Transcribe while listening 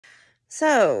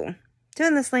So,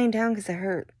 doing this laying down because it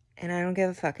hurt, and I don't give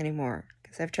a fuck anymore,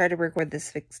 because I've tried to record this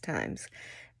 6 times.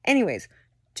 Anyways,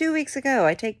 2 weeks ago,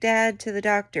 I take Dad to the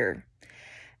doctor.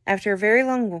 After a very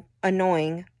long,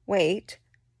 annoying wait,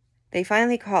 they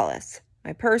finally call us.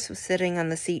 My purse was sitting on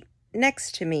the seat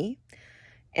next to me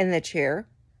in the chair.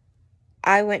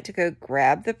 I went to go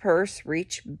grab the purse,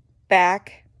 reach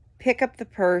back, pick up the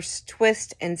purse,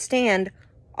 twist, and stand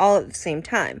all at the same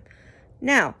time.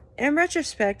 Now, in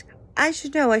retrospect, I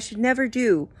should know I should never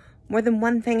do more than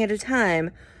one thing at a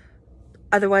time.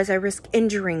 Otherwise, I risk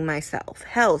injuring myself.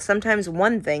 Hell, sometimes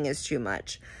one thing is too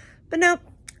much. But nope,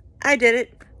 I did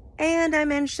it. And I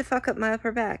managed to fuck up my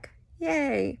upper back.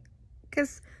 Yay.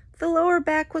 Because the lower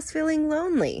back was feeling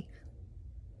lonely.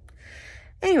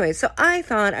 Anyway, so I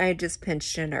thought I had just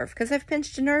pinched a nerve. Because I've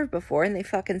pinched a nerve before and they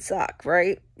fucking suck,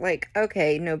 right? Like,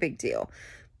 okay, no big deal.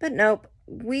 But nope.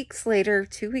 Weeks later,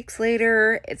 2 weeks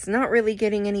later, it's not really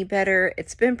getting any better.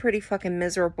 It's been pretty fucking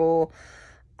miserable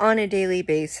on a daily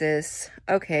basis.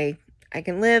 Okay, I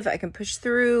can live, I can push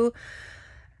through.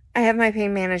 I have my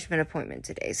pain management appointment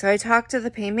today. So I talk to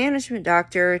the pain management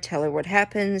doctor, tell her what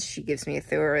happens. She gives me a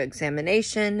thorough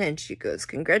examination and she goes,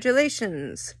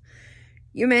 "Congratulations.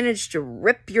 You managed to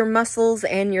rip your muscles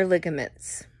and your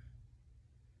ligaments."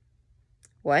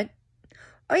 What?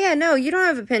 "Oh yeah, no, you don't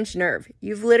have a pinched nerve.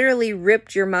 You've literally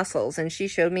ripped your muscles." And she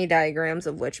showed me diagrams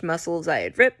of which muscles I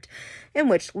had ripped and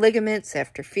which ligaments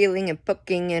after feeling and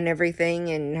poking and everything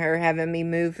and her having me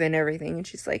move and everything. And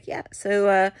she's like, yeah, so,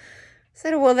 I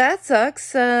said, well, that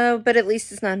sucks, but at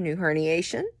least it's not a new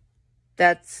herniation.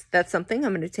 That's something.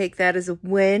 I'm going to take that as a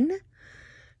win.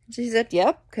 She said,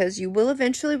 yep, because you will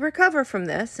eventually recover from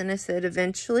this. And I said,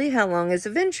 eventually? How long is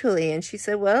eventually? And she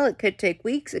said, well, it could take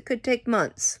weeks. It could take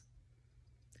months.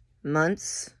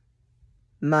 Months.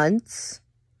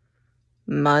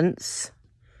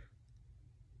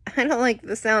 I don't like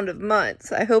the sound of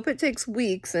months. I hope it takes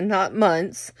weeks and not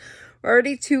months. We're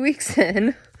already 2 weeks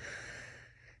in.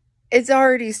 It's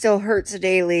already still hurts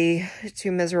daily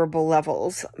to miserable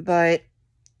levels, but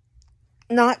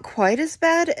not quite as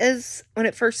bad as when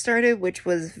it first started, which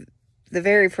was the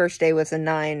very first day was a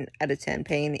 9 out of 10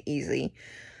 pain, easy.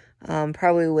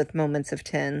 Probably with moments of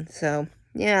 10. So,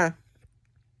 yeah.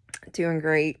 Doing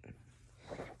great.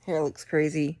 Hair looks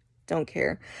crazy. Don't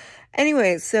care.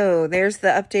 Anyway, so there's the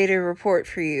updated report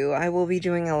for you. I will be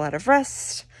doing a lot of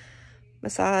rest,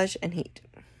 massage, and heat.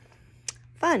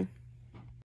 Fun.